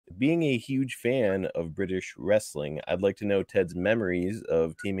being a huge fan of British wrestling, I'd like to know Ted's memories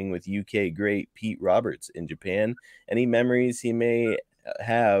of teaming with UK great Pete Roberts in Japan. Any memories he may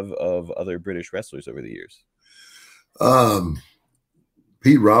have of other British wrestlers over the years? Um,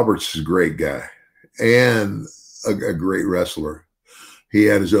 Pete Roberts is a great guy and a great wrestler. He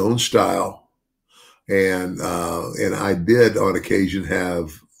had his own style, and I did on occasion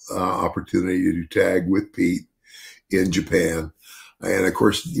have opportunity to tag with Pete in Japan, and of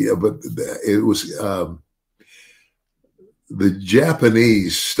course, yeah, but it was the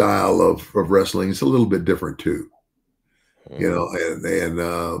Japanese style of wrestling is a little bit different too, you Mhm. know,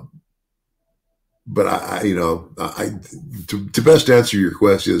 and but I to best answer your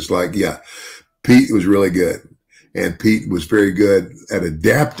question is like, yeah, Pete was really good, and Pete was very good at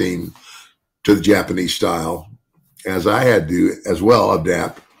adapting to the Japanese style, as I had to as well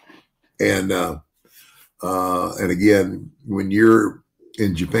adapt. And again, when you're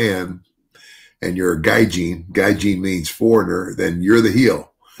in Japan and you're a gaijin means foreigner, then you're the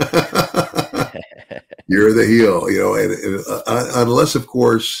heel. You're the heel, and unless, of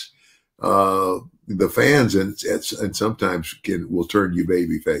course, the fans and sometimes will turn you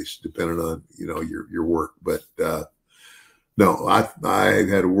babyface depending on your work. But no, I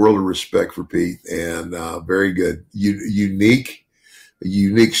had a world of respect for Pete, and very good, unique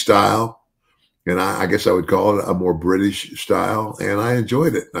style, and I guess I would call it a more British style, and I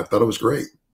enjoyed it. I thought it was great.